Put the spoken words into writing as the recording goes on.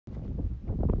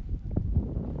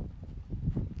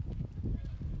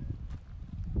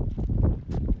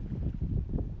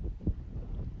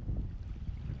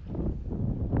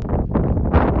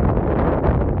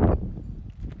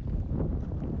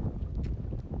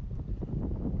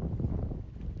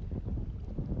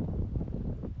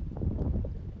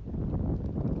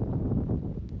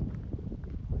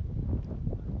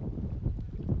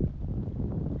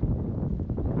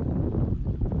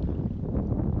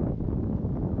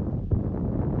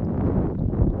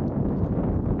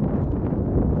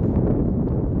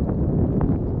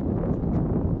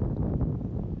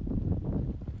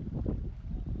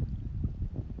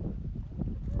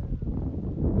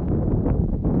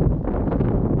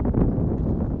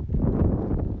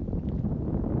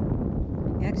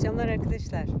Merhabalar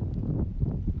arkadaşlar.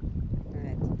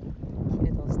 Evet,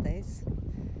 Knidos'tayız.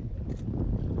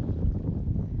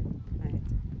 Evet.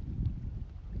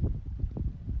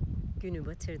 Günü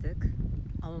batırdık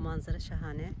ama manzara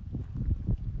şahane.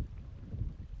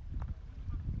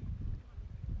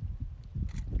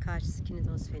 Karşısı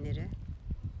Knidos feneri.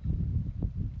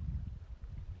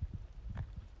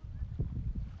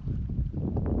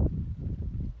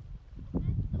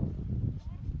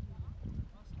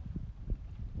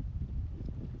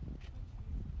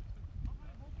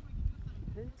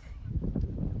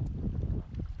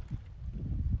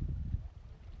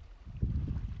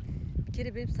 Bir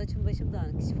kere benim saçım başım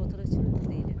dağınık. Hiç fotoğrafçı mı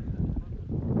değilim.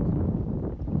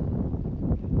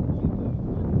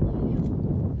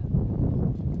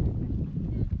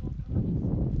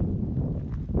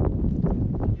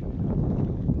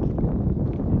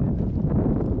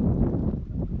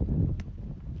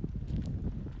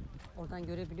 Oradan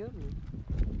görebiliyor muyum?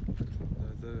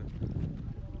 Evet, evet.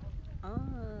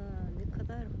 Ne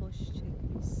kadar hoş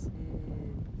çekmişsin.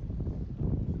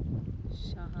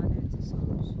 Şahane ötesi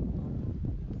olmuş.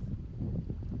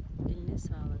 Eline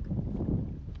sağlık.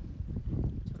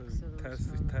 Çok güzel olmuş. Ters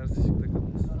ışıkta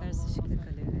kalmış. Ters ışıkta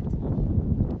kalıyor, evet.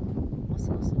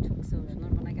 Olsun çok güzel olmuş.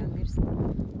 Onları bana gönderirsin.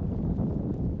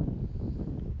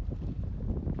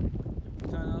 Bir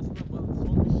tane aslında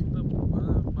son ışıkta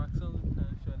bana baksanız bir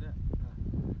tane şöyle.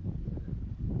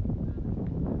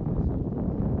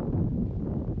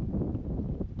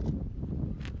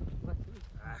 Bak.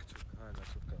 Hala çok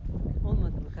karanlık.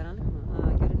 Olmadı mı? Karanlık mı?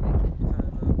 Görünmüyor ki. Bir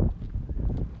tane daha.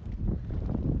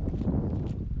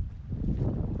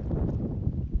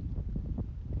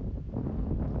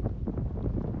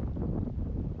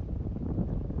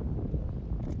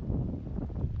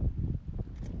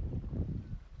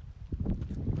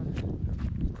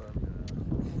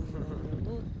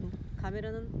 Bu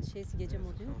kameranın şeysi gece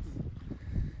modu yok mu?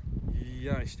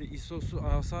 Ya işte ISO'su,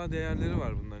 ASA değerleri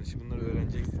var bunların için. Bunları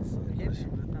öğreneceksiniz. Öyle mi?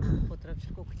 Tamam,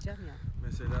 fotoğrafçılık okuyacağım ya.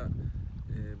 Mesela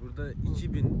burada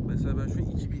 2000, mesela ben şu an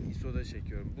 2000 ISO'da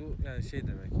çekiyorum. Bu yani şey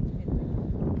demek.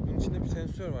 Bunun içinde bir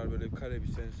sensör var, böyle kare bir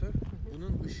sensör.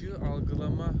 Bunun ışığı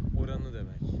algılama oranı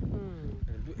demek.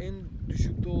 Yani bu en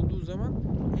düşükte olduğu zaman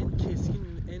en keskin,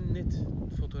 en net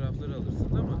fotoğrafları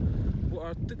alırsınız ama bu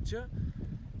arttıkça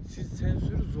siz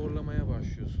sensörü zorlamaya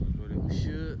başlıyorsunuz. Böyle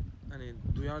ışığı hani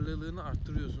duyarlılığını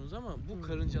arttırıyorsunuz ama bu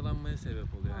karıncalanmaya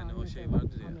sebep oluyor. Yani o şey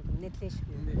vardır ya. Anladım.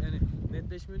 Netleşmiyor. Yani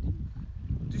netleşmiyor değil.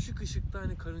 Düşük ışıkta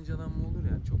hani karıncalanma olur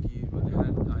ya, çok iyi böyle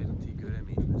her ayrıntıyı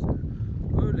göremeyiz mesela.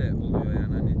 Öyle oluyor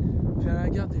yani, hani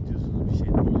feragat ediyorsunuz bir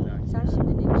şeyden illa ki. Sen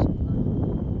şimdi ne işin var?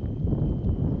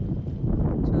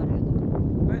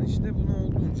 Çağırıyordun. Ben işte bunu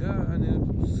olduğunca hani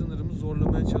sınırımı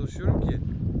zorlamaya çalışıyorum ki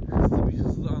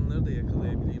hızlı anları da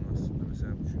yakalayabileyim aslında.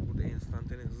 Mesela çünkü burada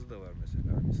enstantane hızı da var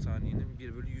mesela. Hani saniyenin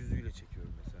 1/100'üyle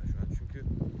çekiyorum mesela şu an. Çünkü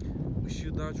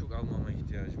ışığı daha çok almama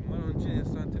ihtiyacım var. Onun için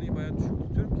enstantaneyi bayağı düşük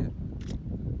tutuyorum ki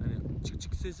hani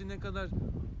çık sesi ne kadar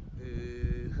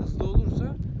hızlı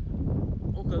olursa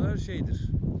o kadar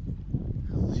şeydir.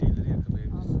 Hızlı şeyleri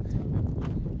yakalayabilirsin.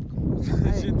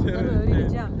 Evet, bunları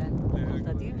öğreneceğim ben. Evet.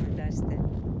 Burada değil mi? Derste.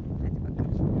 Hadi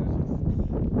bakalım.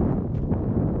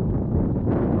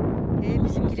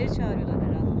 Bizimkileri çağırıyorlar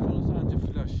herhalde. Ondan sonra sadece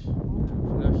flash.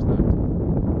 Flashlar.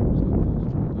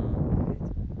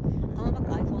 Ama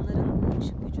bak, iPhone'ların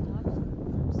ışık gücü daha güzel.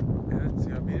 Evet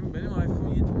ya, benim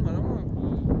iPhone 7'm var ama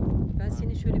Ben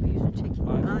senin şöyle bir yüzünü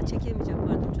çekeyim. Çekemeyeceğim,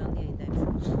 pardon, canlı yayındayım şu an.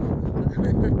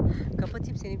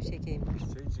 Kapatayım, seni bir çekeyim.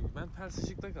 çünkü ben ters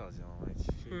ışıkta kalacağım ama hiç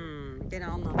şey yok. Gene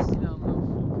anlamsız. Yine anlamsız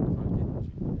olduğunu fark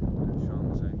etmeyecek. Yani şu an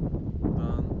mesela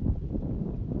dağın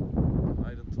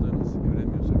ayrıntılarını nasıl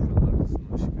göremiyorsak, şu an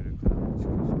arkasında ışık görüyor, karanlık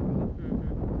çıkıyorsa falan.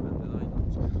 Bende de aynı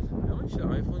olacak. Ama işte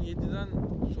iPhone 7'den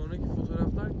sonraki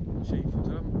fotoğraflar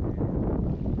fotoğraf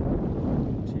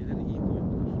şeylerini iyi koydular.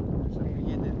 Mesela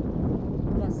 7.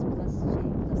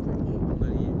 Plus'lar iyi.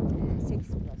 Bunlar iyi.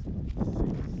 8 Plus.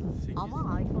 8.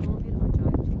 Ama iPhone 11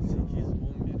 acayip çekiyor. 8,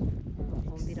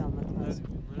 11. 11 almak lazım.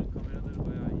 Bunların kameraları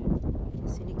bayağı iyi.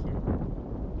 Kesinlikle.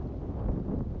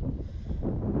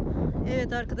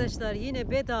 Evet arkadaşlar,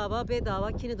 yine bedava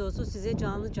Knidos'u size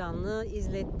canlı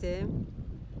izlettim.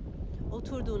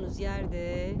 Oturduğunuz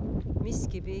yerde mis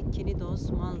gibi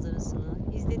Knidos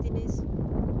manzarasını izlediniz.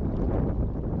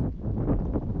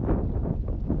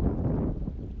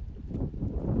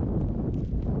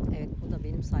 Evet, bu da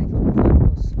benim sayfamın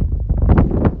farkı olsun.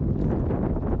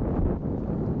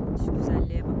 Şu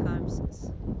güzelliğe bakar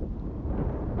mısınız?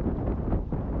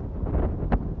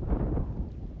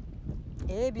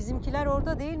 Bizimkiler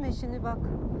orada değil mi? Şimdi bak,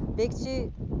 bekçi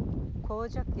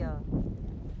kovacak ya.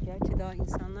 Gerçi daha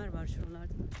insanlar var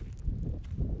şuralarda.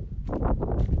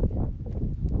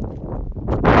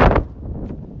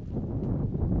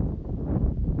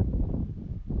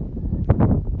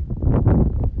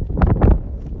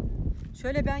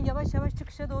 Şöyle ben yavaş yavaş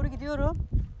çıkışa doğru gidiyorum.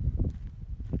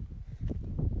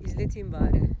 İzleteyim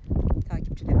bari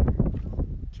takipçilerime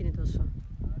Knidos'u.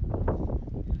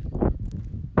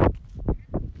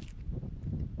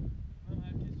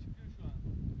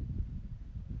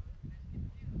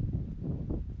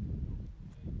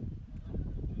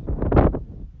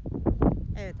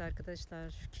 Evet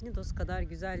arkadaşlar, Knidos kadar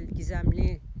güzel,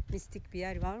 gizemli, mistik bir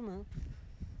yer var mı?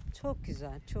 Çok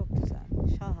güzel, çok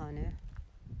güzel, şahane.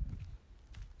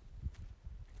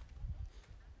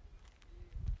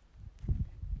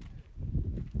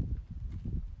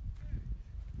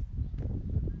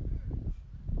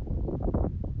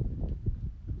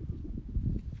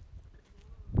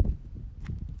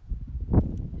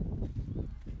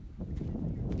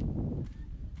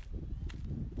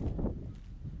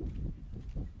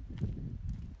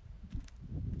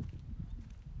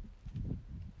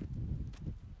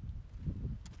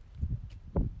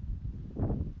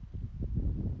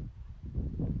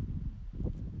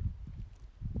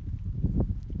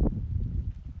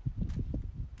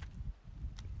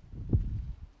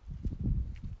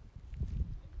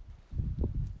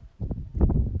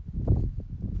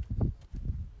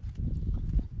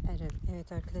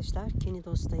 Evet arkadaşlar,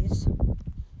 Knidos'tayız.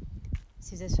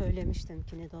 Size söylemiştim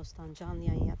Knidos'tan canlı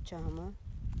yayın yapacağımı.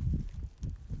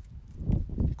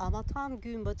 Ama tam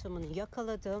gün batımını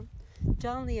yakaladım.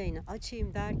 Canlı yayını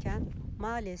açayım derken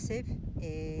maalesef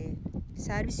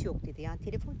servis yok dedi. Yani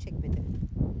telefon çekmedi.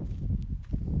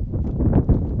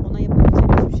 Ona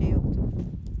yapabileceğim hiçbir şey yoktu.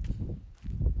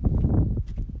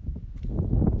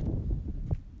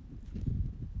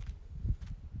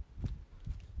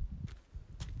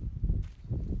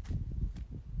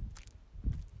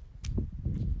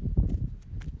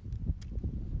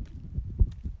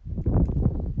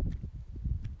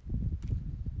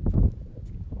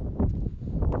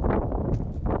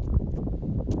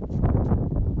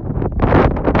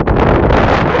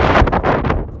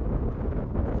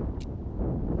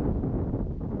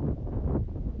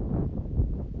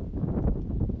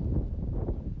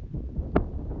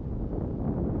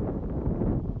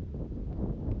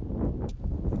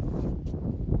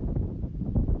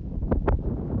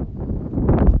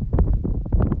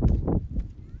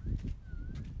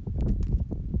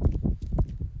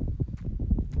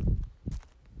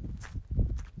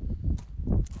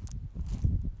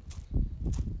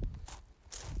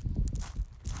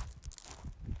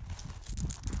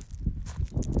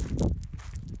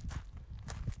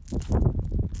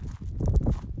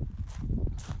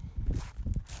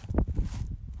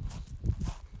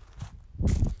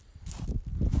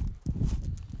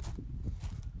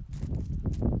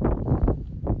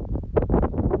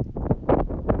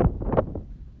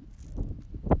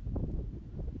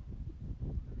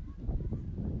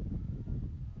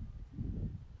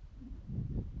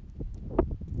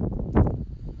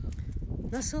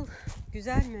 Nasıl?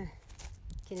 Güzel mi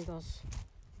Knidos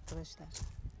arkadaşlar?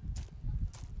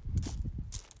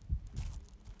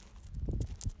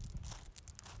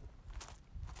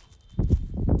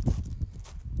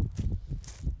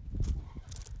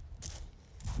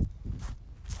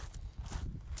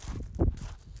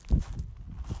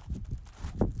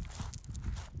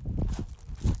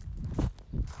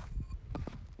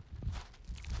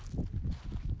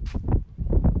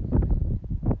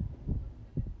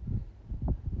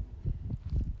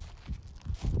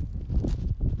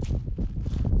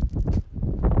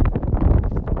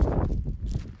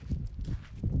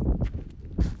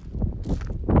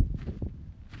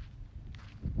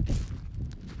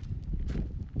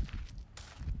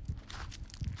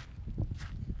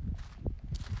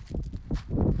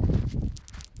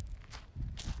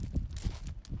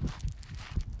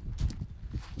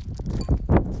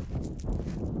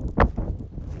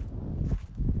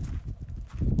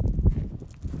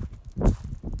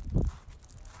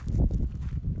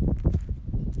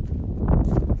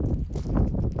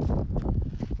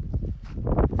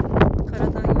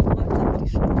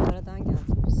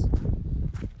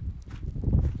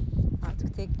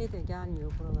 Tekne de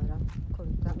gelmiyor buralara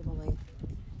Covid'den dolayı.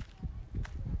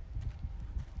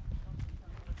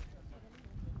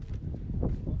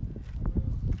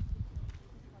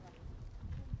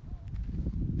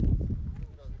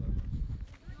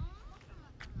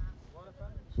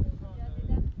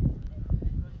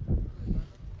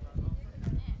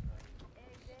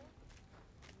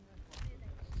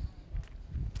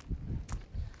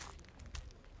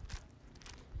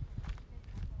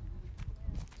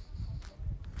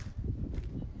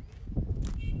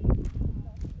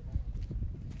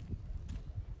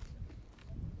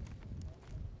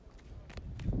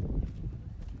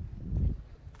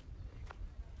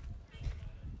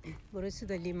 Burası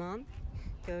da liman.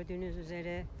 Gördüğünüz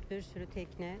üzere bir sürü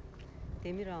tekne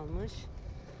demir almış.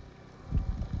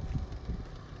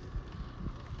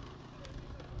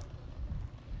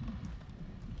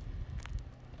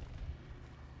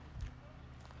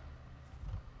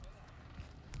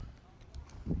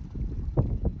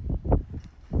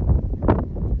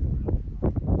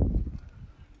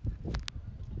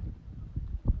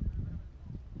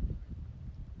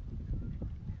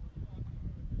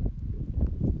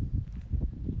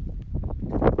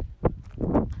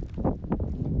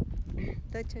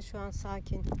 Datça şu an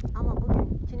sakin ama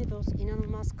bugün Knidos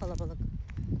inanılmaz kalabalık.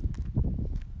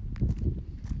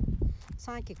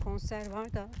 Sanki konser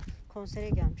var da konsere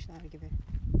gelmişler gibi.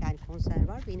 Yani konser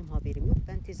var, benim haberim yok.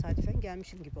 Ben tesadüfen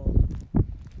gelmişim gibi oldu.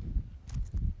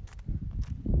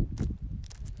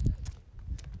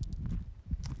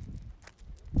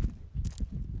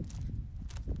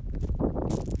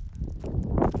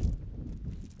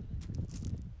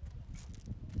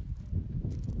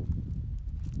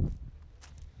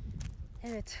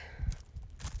 Evet.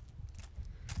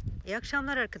 İyi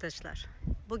akşamlar arkadaşlar.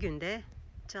 Bugün de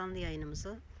canlı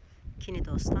yayınımızı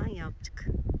Knidos'tan yaptık.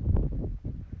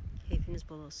 Keyfiniz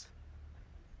bol olsun.